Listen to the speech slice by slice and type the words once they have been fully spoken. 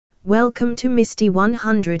Welcome to Misty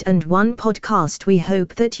 101 podcast. We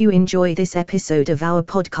hope that you enjoy this episode of our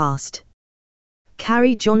podcast.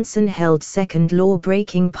 Carrie Johnson held second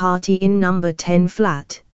law-breaking party in number 10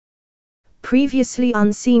 flat. Previously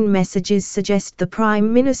unseen messages suggest the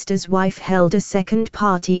Prime Minister's wife held a second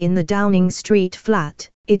party in the Downing Street flat,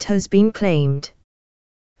 it has been claimed.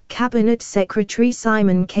 Cabinet Secretary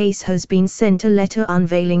Simon Case has been sent a letter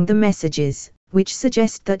unveiling the messages, which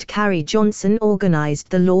suggest that Carrie Johnson organised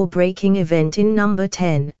the law-breaking event in number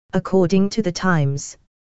 10, according to The Times.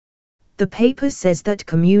 The paper says that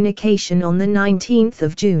communication on the 19th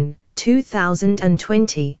of June,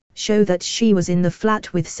 2020, show that she was in the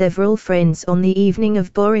flat with several friends on the evening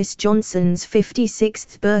of Boris Johnson's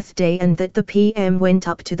 56th birthday and that the PM went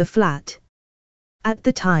up to the flat. At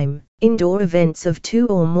the time, indoor events of 2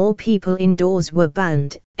 or more people indoors were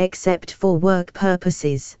banned, except for work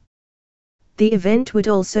purposes. The event would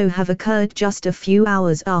also have occurred just a few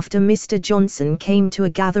hours after Mr. Johnson came to a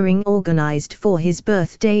gathering organised for his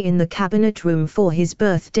birthday in the Cabinet Room for his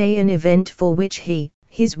birthday, an event for which he,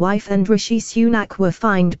 his wife and Rishi Sunak were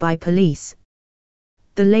fined by police.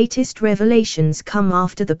 The latest revelations come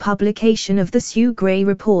after the publication of the Sue Gray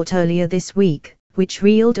report earlier this week, which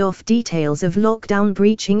reeled off details of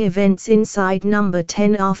lockdown-breaching events inside number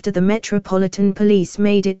 10 after the Metropolitan Police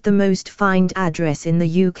made it the most fined address in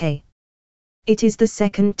the UK. It is the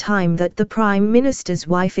second time that the Prime Minister's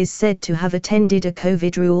wife is said to have attended a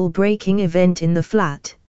COVID rule-breaking event in the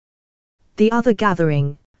flat. The other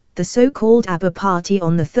gathering, the so-called ABBA party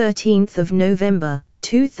on the 13th of November,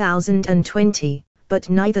 2020,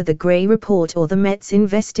 but neither the Gray report or the Met's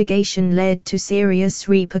investigation led to serious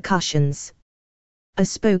repercussions. A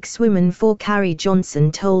spokeswoman for Carrie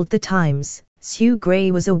Johnson told The Times, Sue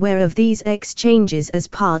Gray was aware of these exchanges as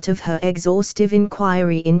part of her exhaustive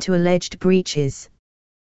inquiry into alleged breaches.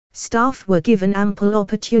 Staff were given ample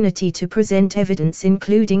opportunity to present evidence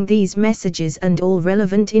including these messages, and all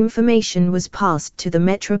relevant information was passed to the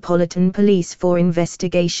Metropolitan Police for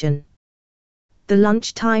investigation. The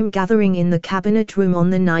lunchtime gathering in the Cabinet Room on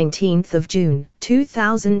the 19th of June,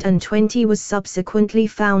 2020 was subsequently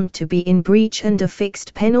found to be in breach and a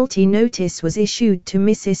fixed penalty notice was issued to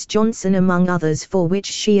Mrs. Johnson among others, for which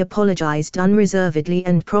she apologised unreservedly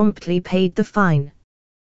and promptly paid the fine.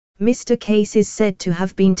 Mr. Case is said to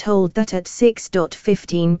have been told that at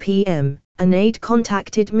 6:15 p.m., an aide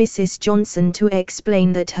contacted Mrs. Johnson to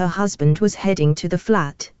explain that her husband was heading to the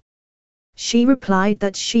flat. She replied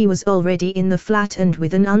that she was already in the flat and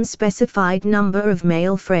with an unspecified number of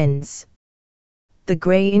male friends. The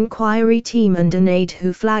Gray inquiry team and an aide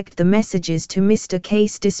who flagged the messages to Mr.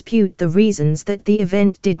 Case dispute the reasons that the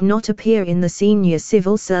event did not appear in the senior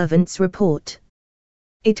civil servants' report.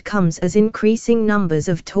 It comes as increasing numbers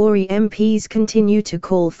of Tory MPs continue to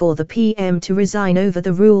call for the PM to resign over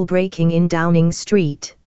the rule-breaking in Downing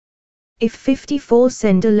Street. If 54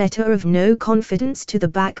 send a letter of no confidence to the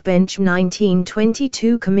Backbench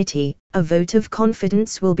 1922 committee, a vote of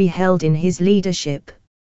confidence will be held in his leadership.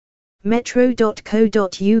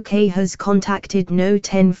 Metro.co.uk has contacted No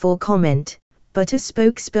 10 for comment, but a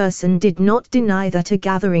spokesperson did not deny that a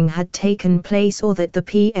gathering had taken place or that the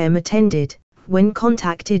PM attended, when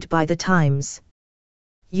contacted by The Times.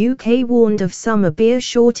 UK warned of summer beer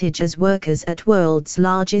shortage as workers at world's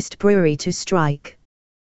largest brewery to strike.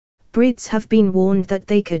 Brits have been warned that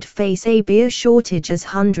they could face a beer shortage as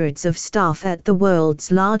hundreds of staff at the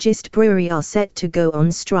world's largest brewery are set to go on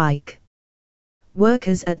strike.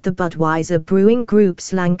 Workers at the Budweiser Brewing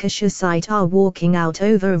Group's Lancashire site are walking out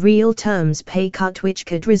over a real terms pay cut which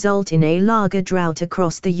could result in a lager drought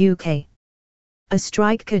across the UK. A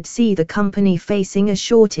strike could see the company facing a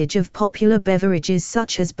shortage of popular beverages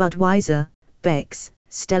such as Budweiser, Beck's,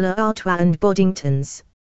 Stella Artois and Boddington's.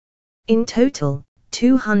 In total,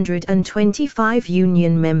 225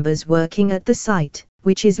 union members working at the site,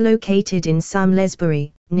 which is located in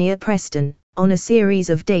Samlesbury, near Preston, on a series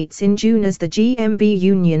of dates in June as the GMB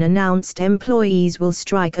union announced employees will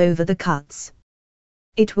strike over the cuts.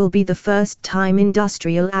 It will be the first time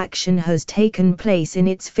industrial action has taken place in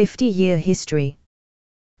its 50-year history.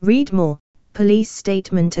 Read more, police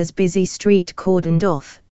statement as busy street cordoned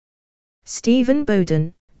off. Stephen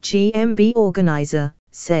Bowden, GMB organiser,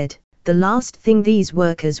 said, "The last thing these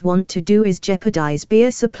workers want to do is jeopardize beer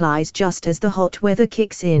supplies just as the hot weather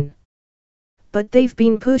kicks in. But they've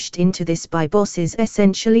been pushed into this by bosses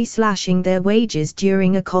essentially slashing their wages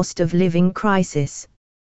during a cost of living crisis.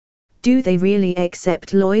 Do they really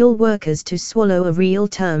accept loyal workers to swallow a real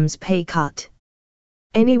terms pay cut?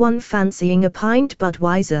 Anyone fancying a pint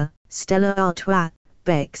Budweiser, Stella Artois,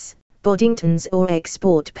 Beck's, Boddington's or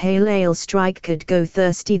Export Pale Ale strike could go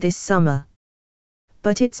thirsty this summer."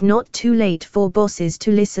 but it's not too late for bosses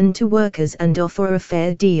to listen to workers and offer a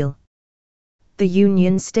fair deal. The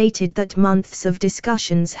union stated that months of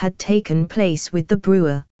discussions had taken place with the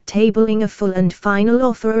brewer, tabling a full and final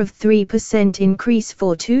offer of 3% increase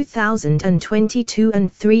for 2022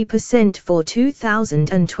 and 3% for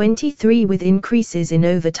 2023 with increases in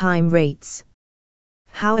overtime rates.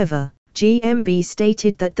 However, GMB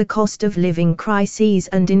stated that the cost of living crises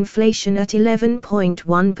and inflation at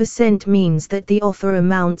 11.1% means that the offer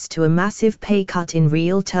amounts to a massive pay cut in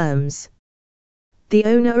real terms. The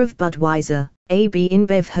owner of Budweiser, AB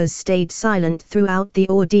InBev, has stayed silent throughout the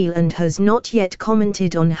ordeal and has not yet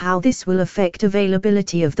commented on how this will affect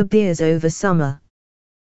availability of the beers over summer.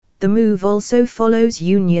 The move also follows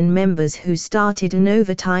union members who started an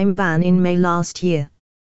overtime ban in May last year.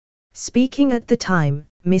 Speaking at the time,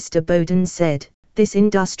 Mr. Bowden said, "This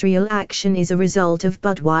industrial action is a result of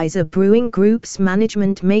Budweiser Brewing Group's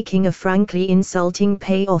management making a frankly insulting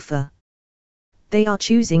pay offer. They are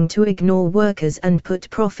choosing to ignore workers and put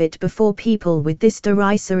profit before people with this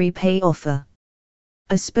derisory pay offer."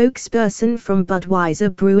 A spokesperson from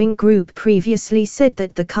Budweiser Brewing Group previously said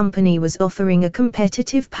that the company was offering a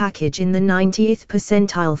competitive package in the 90th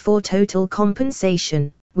percentile for total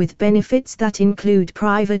compensation, with benefits that include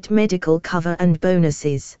private medical cover and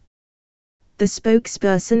bonuses. The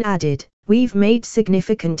spokesperson added, "We've made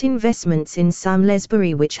significant investments in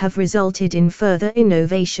Samlesbury which have resulted in further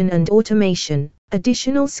innovation and automation,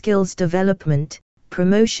 additional skills development,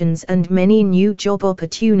 promotions and many new job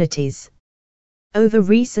opportunities. Over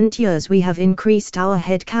recent years we have increased our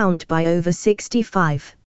headcount by over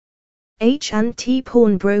 65. H&T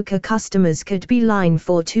pawnbroker customers could be lining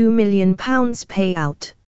for £2 million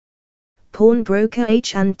payout." Pawnbroker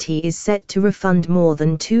H&T is set to refund more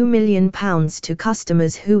than £2 million to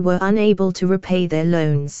customers who were unable to repay their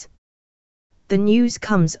loans. The news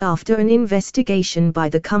comes after an investigation by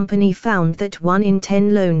the company found that 1 in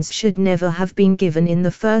 10 loans should never have been given in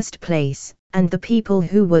the first place, and the people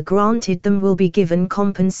who were granted them will be given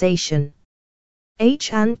compensation.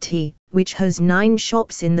 H&T, which has 9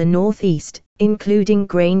 shops in the northeast, including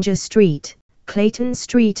Granger Street, Clayton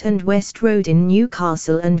Street and West Road in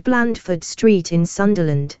Newcastle and Blandford Street in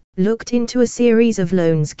Sunderland, looked into a series of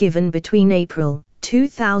loans given between April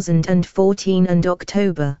 2014 and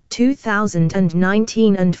October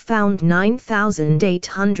 2019 and found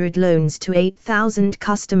 9,800 loans to 8,000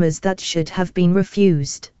 customers that should have been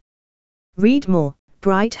refused. Read more.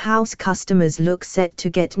 Bright House customers look set to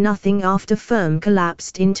get nothing after firm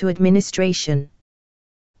collapsed into administration.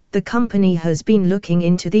 The company has been looking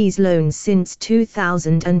into these loans since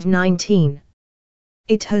 2019.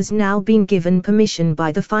 It has now been given permission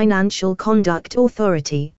by the Financial Conduct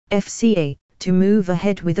Authority, FCA, to move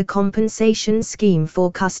ahead with a compensation scheme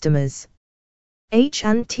for customers.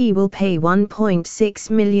 H&T will pay £1.6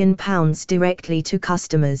 million directly to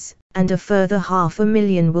customers, and a further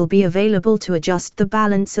 £500,000 will be available to adjust the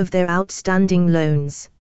balance of their outstanding loans.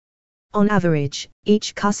 On average,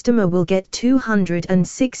 each customer will get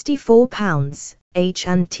 £264,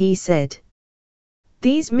 H&T said.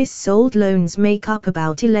 These missold loans make up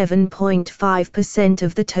about 11.5%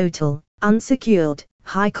 of the total, unsecured,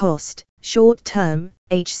 high-cost, short-term,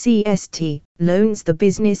 HCST, loans the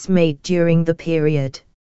business made during the period.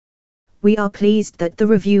 We are pleased that the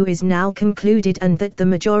review is now concluded and that the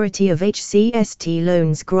majority of HCST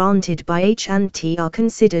loans granted by H&T are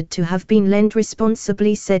considered to have been lent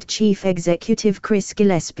responsibly, said Chief Executive Chris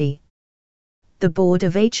Gillespie. The board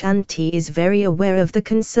of H&T is very aware of the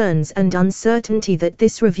concerns and uncertainty that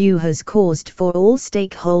this review has caused for all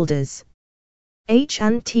stakeholders.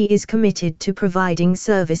 H&T is committed to providing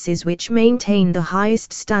services which maintain the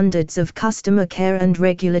highest standards of customer care and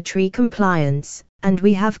regulatory compliance, and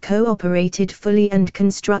we have cooperated fully and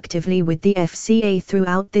constructively with the FCA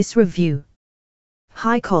throughout this review.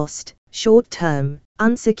 High-cost, short-term,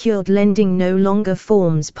 unsecured lending no longer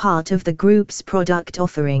forms part of the group's product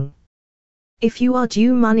offering. If you are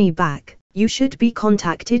due money back, you should be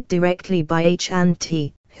contacted directly by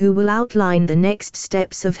H&T, who will outline the next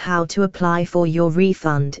steps of how to apply for your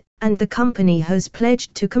refund, and the company has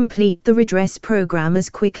pledged to complete the redress program as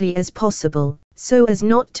quickly as possible, so as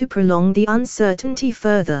not to prolong the uncertainty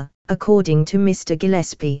further, according to Mr.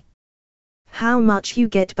 Gillespie. How much you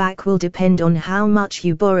get back will depend on how much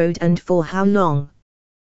you borrowed and for how long.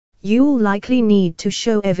 You'll likely need to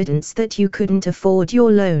show evidence that you couldn't afford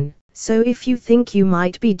your loan, so if you think you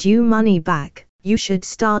might be due money back, you should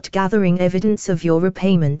start gathering evidence of your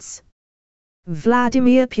repayments.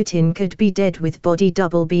 Vladimir Putin could be dead with body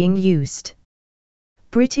double being used.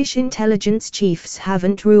 British intelligence chiefs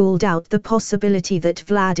haven't ruled out the possibility that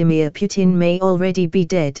Vladimir Putin may already be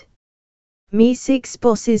dead. Mi-6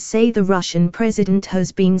 bosses say the Russian president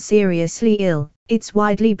has been seriously ill. It's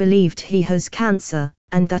widely believed he has cancer,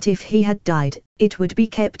 and that if he had died, it would be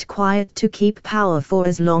kept quiet to keep power for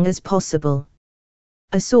as long as possible.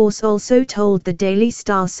 A source also told the Daily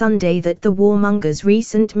Star Sunday that the warmonger's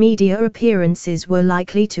recent media appearances were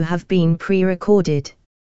likely to have been pre-recorded.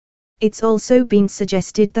 It's also been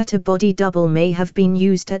suggested that a body double may have been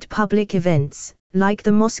used at public events, like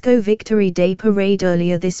the Moscow Victory Day parade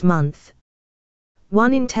earlier this month.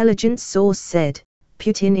 One intelligence source said,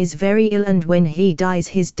 "Putin is very ill and when he dies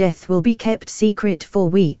his death will be kept secret for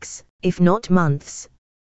weeks, if not months.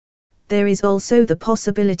 There is also the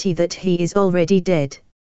possibility that he is already dead.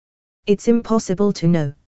 It's impossible to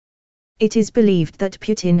know." It is believed that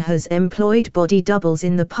Putin has employed body doubles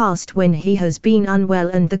in the past when he has been unwell,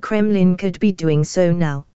 and the Kremlin could be doing so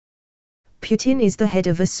now. Putin is the head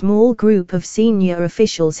of a small group of senior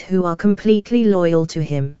officials who are completely loyal to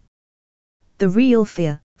him. The real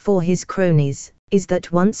fear, for his cronies, is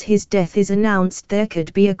that once his death is announced there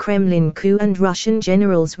could be a Kremlin coup and Russian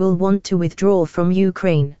generals will want to withdraw from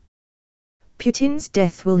Ukraine. Putin's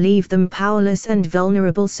death will leave them powerless and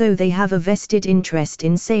vulnerable, so they have a vested interest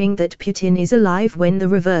in saying that Putin is alive when the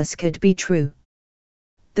reverse could be true.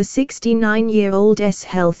 The 69-year-old's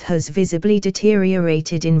health has visibly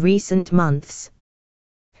deteriorated in recent months.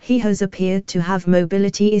 He has appeared to have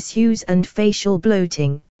mobility issues and facial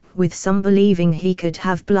bloating, with some believing he could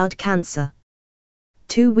have blood cancer.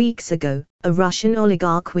 2 weeks ago, a Russian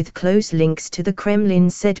oligarch with close links to the Kremlin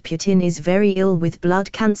said Putin is very ill with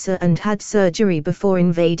blood cancer and had surgery before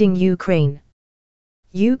invading Ukraine.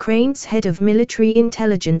 Ukraine's head of military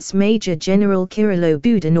intelligence Major General Kyrylo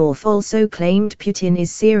Budanov also claimed Putin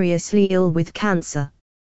is seriously ill with cancer.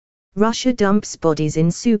 Russia dumps bodies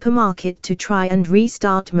in supermarket to try and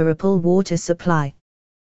restart Mariupol water supply.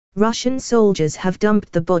 Russian soldiers have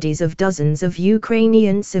dumped the bodies of dozens of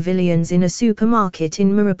Ukrainian civilians in a supermarket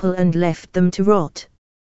in Mariupol and left them to rot.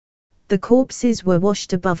 The corpses were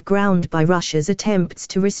washed above ground by Russia's attempts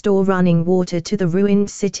to restore running water to the ruined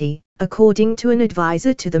city, according to an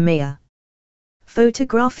advisor to the mayor.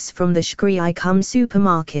 Photographs from the Shkryaikum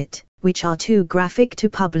supermarket, which are too graphic to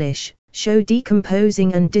publish, show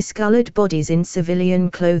decomposing and discolored bodies in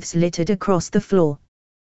civilian clothes littered across the floor.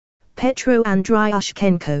 Petro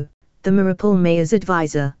Andriushchenko, the Mariupol mayor's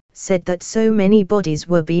advisor, said that so many bodies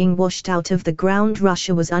were being washed out of the ground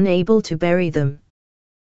Russia was unable to bury them.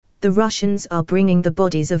 The Russians are bringing the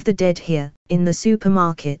bodies of the dead here, in the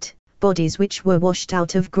supermarket, bodies which were washed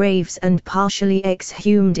out of graves and partially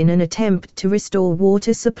exhumed in an attempt to restore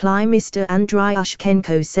water supply, Mr.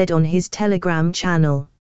 Andriushchenko said on his Telegram channel.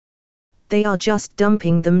 They are just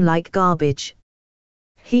dumping them like garbage.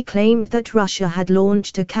 He claimed that Russia had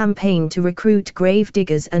launched a campaign to recruit grave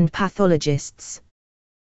diggers and pathologists.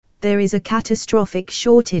 There is a catastrophic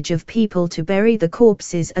shortage of people to bury the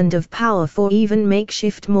corpses and of power for even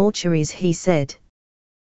makeshift mortuaries, he said.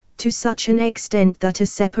 To such an extent that a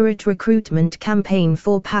separate recruitment campaign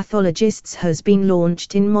for pathologists has been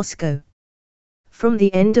launched in Moscow. From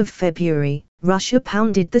the end of February, Russia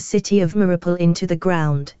pounded the city of Mariupol into the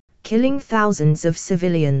ground, killing thousands of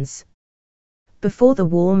civilians. Before the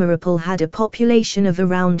war, Mariupol had a population of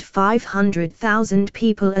around 500,000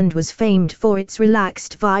 people and was famed for its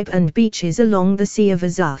relaxed vibe and beaches along the Sea of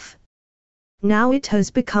Azov. Now it has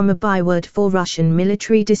become a byword for Russian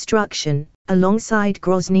military destruction, alongside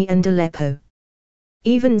Grozny and Aleppo.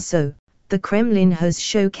 Even so, the Kremlin has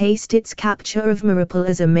showcased its capture of Mariupol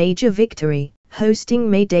as a major victory, hosting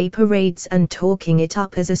May Day parades and talking it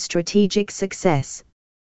up as a strategic success.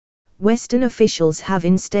 Western officials have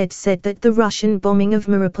instead said that the Russian bombing of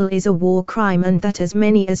Mariupol is a war crime and that as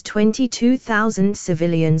many as 22,000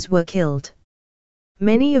 civilians were killed.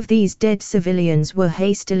 Many of these dead civilians were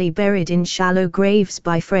hastily buried in shallow graves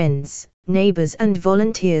by friends, neighbors and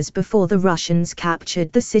volunteers before the Russians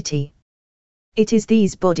captured the city. It is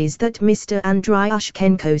these bodies that Mr.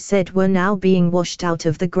 Andriushchenko said were now being washed out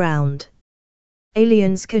of the ground.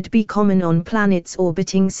 Aliens could be common on planets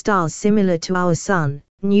orbiting stars similar to our Sun,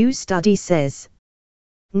 new study says.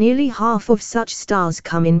 Nearly half of such stars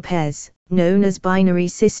come in pairs, known as binary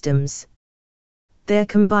systems. Their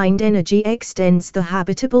combined energy extends the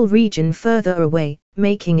habitable region further away,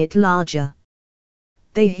 making it larger.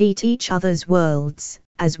 They heat each other's worlds,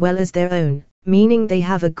 as well as their own, meaning they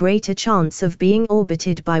have a greater chance of being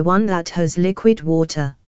orbited by one that has liquid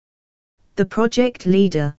water. The project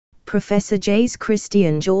leader, Professor Jes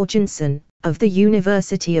Christian Jorgensen, of the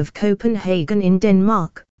University of Copenhagen in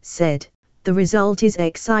Denmark, said, "The result is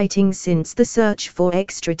exciting since the search for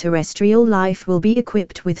extraterrestrial life will be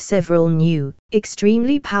equipped with several new,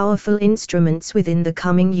 extremely powerful instruments within the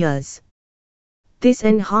coming years." This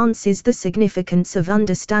enhances the significance of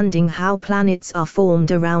understanding how planets are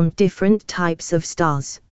formed around different types of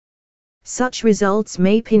stars. Such results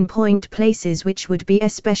may pinpoint places which would be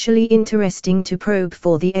especially interesting to probe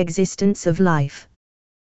for the existence of life.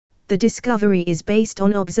 The discovery is based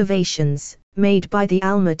on observations made by the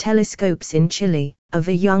ALMA telescopes in Chile of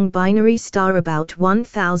a young binary star about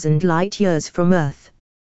 1,000 light-years from Earth.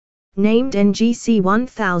 Named NGC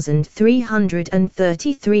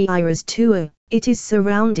 1333 IRAS-2A, it is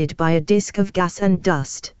surrounded by a disk of gas and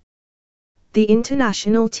dust. The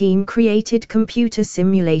international team created computer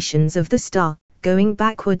simulations of the star, going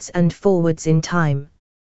backwards and forwards in time.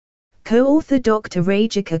 Co-author Dr.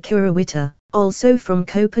 Rajika Kuruwitta, also from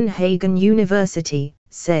Copenhagen University,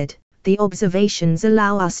 said, "The observations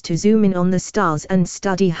allow us to zoom in on the stars and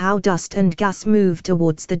study how dust and gas move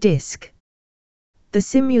towards the disk. The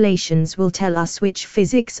simulations will tell us which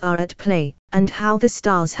physics are at play, and how the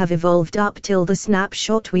stars have evolved up till the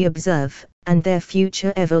snapshot we observe, and their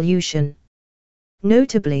future evolution."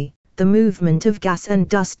 Notably, the movement of gas and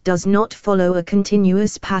dust does not follow a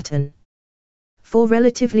continuous pattern. For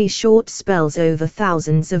relatively short spells over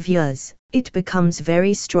thousands of years, it becomes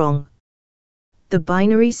very strong. The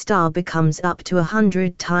binary star becomes up to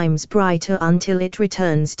 100 times brighter until it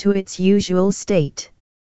returns to its usual state.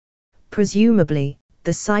 Presumably,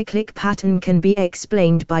 the cyclic pattern can be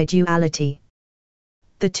explained by duality.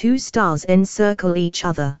 The two stars encircle each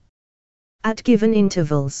other. At given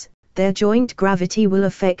intervals, their joint gravity will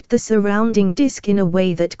affect the surrounding disk in a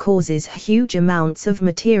way that causes huge amounts of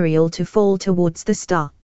material to fall towards the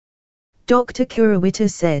star. Dr. Kuruwitta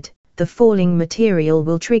said, "The falling material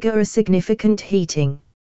will trigger a significant heating.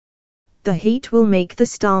 The heat will make the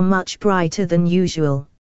star much brighter than usual.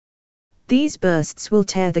 These bursts will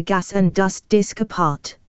tear the gas and dust disk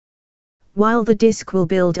apart. While the disk will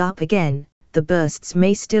build up again, the bursts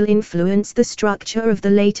may still influence the structure of the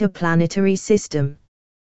later planetary system.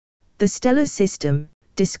 The stellar system,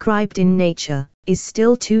 described in Nature, is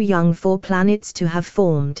still too young for planets to have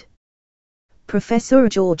formed." Professor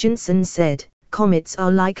Jorgensen said, "Comets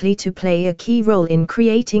are likely to play a key role in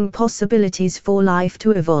creating possibilities for life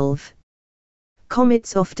to evolve.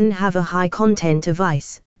 Comets often have a high content of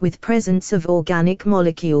ice, with presence of organic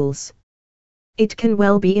molecules. It can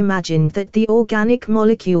well be imagined that the organic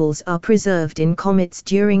molecules are preserved in comets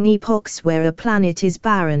during epochs where a planet is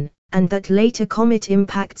barren, and that later comet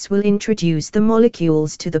impacts will introduce the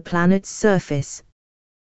molecules to the planet's surface.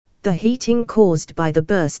 The heating caused by the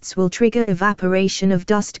bursts will trigger evaporation of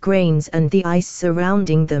dust grains and the ice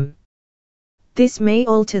surrounding them. This may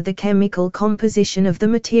alter the chemical composition of the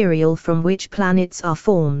material from which planets are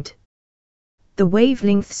formed. The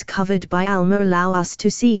wavelengths covered by ALMA allow us to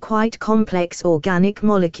see quite complex organic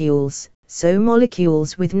molecules, so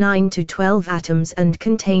molecules with 9 to 12 atoms and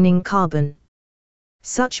containing carbon.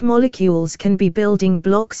 Such molecules can be building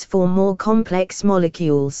blocks for more complex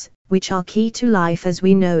molecules, which are key to life as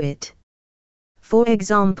we know it. For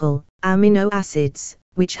example, amino acids,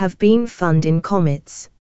 which have been found in comets.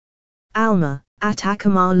 ALMA,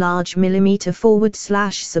 Atacama Large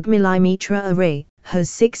mm/submillimeter Array,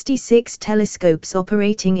 has 66 telescopes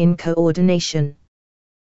operating in coordination.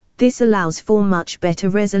 This allows for much better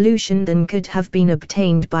resolution than could have been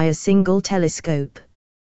obtained by a single telescope.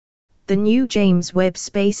 The new James Webb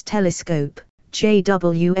Space Telescope,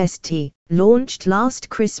 JWST, launched last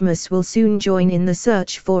Christmas will soon join in the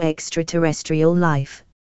search for extraterrestrial life.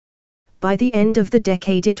 By the end of the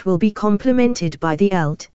decade it will be complemented by the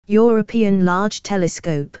ELT, European Large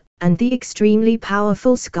Telescope, and the extremely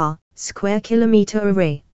powerful SCA, Square Kilometer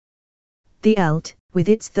Array. The ELT, with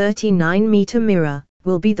its 39-meter mirror,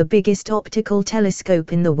 will be the biggest optical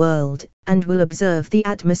telescope in the world, and will observe the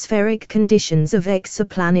atmospheric conditions of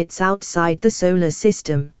exoplanets outside the solar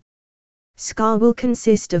system. SCA will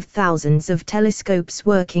consist of thousands of telescopes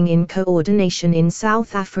working in coordination in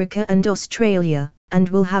South Africa and Australia, and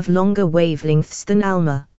will have longer wavelengths than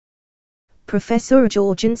ALMA. Professor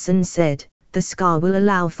Jorgensen said, "The SCA will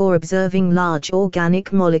allow for observing large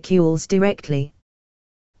organic molecules directly."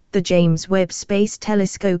 The James Webb Space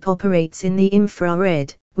Telescope operates in the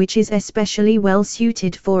infrared, which is especially well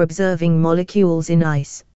suited for observing molecules in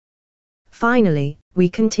ice. Finally, we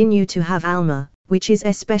continue to have ALMA, which is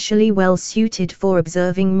especially well suited for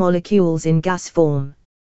observing molecules in gas form.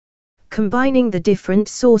 Combining the different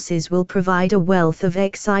sources will provide a wealth of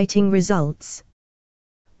exciting results.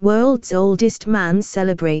 World's oldest man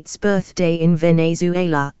celebrates birthday in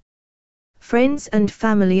Venezuela. Friends and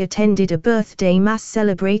family attended a birthday mass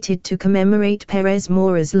celebrated to commemorate Pérez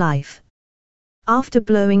Mora's life. After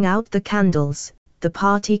blowing out the candles, the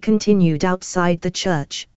party continued outside the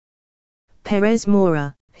church. Pérez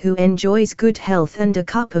Mora, who enjoys good health and a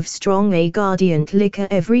cup of strong Aguardiente liquor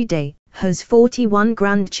every day, has 41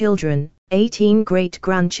 grandchildren, 18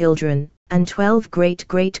 great-grandchildren, and 12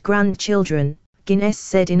 great-great-grandchildren, Guinness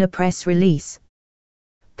said in a press release.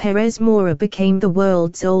 Perez Mora became the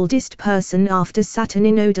world's oldest person after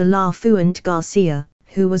Saturnino de la Fuente Garcia,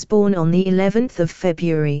 who was born on the 11th of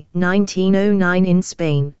February 1909 in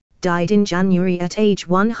Spain, died in January at age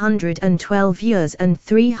 112 years and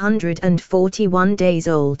 341 days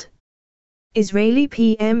old. Israeli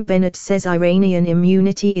PM Bennett says Iranian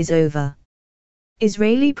immunity is over.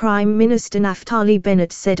 Israeli Prime Minister Naftali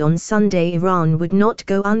Bennett said on Sunday Iran would not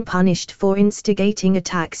go unpunished for instigating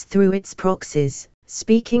attacks through its proxies,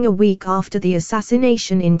 speaking a week after the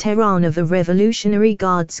assassination in Tehran of a Revolutionary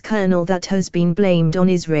Guards colonel that has been blamed on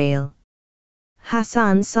Israel.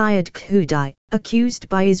 Hassan Syed Khudai, accused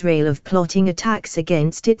by Israel of plotting attacks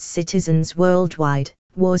against its citizens worldwide,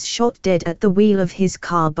 was shot dead at the wheel of his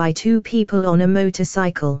car by two people on a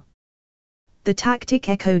motorcycle. The tactic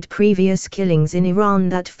echoed previous killings in Iran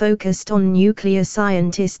that focused on nuclear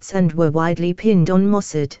scientists and were widely pinned on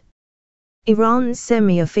Mossad. Iran's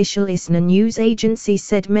semi-official ISNA news agency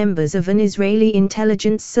said members of an Israeli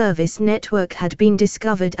intelligence service network had been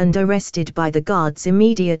discovered and arrested by the guards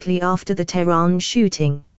immediately after the Tehran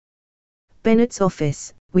shooting. Bennett's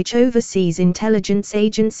office, which oversees intelligence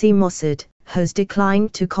agency Mossad, has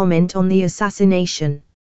declined to comment on the assassination.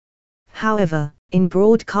 However, in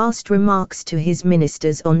broadcast remarks to his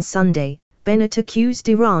ministers on Sunday, Bennett accused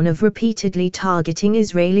Iran of repeatedly targeting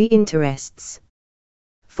Israeli interests.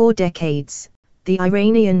 For decades, the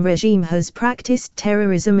Iranian regime has practiced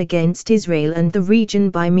terrorism against Israel and the region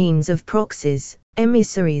by means of proxies,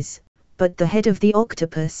 emissaries, but the head of the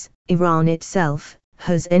octopus, Iran itself,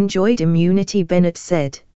 has enjoyed immunity, Bennett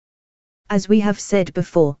said. As we have said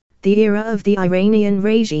before, the era of the Iranian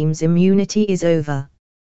regime's immunity is over.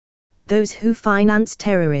 Those who finance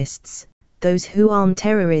terrorists, those who arm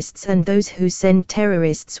terrorists and those who send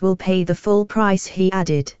terrorists will pay the full price, he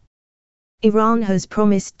added. Iran has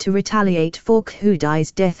promised to retaliate for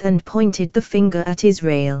Khudai's death and pointed the finger at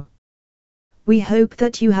Israel. We hope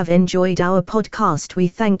that you have enjoyed our podcast. We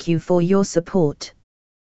thank you for your support.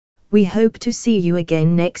 We hope to see you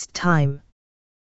again next time.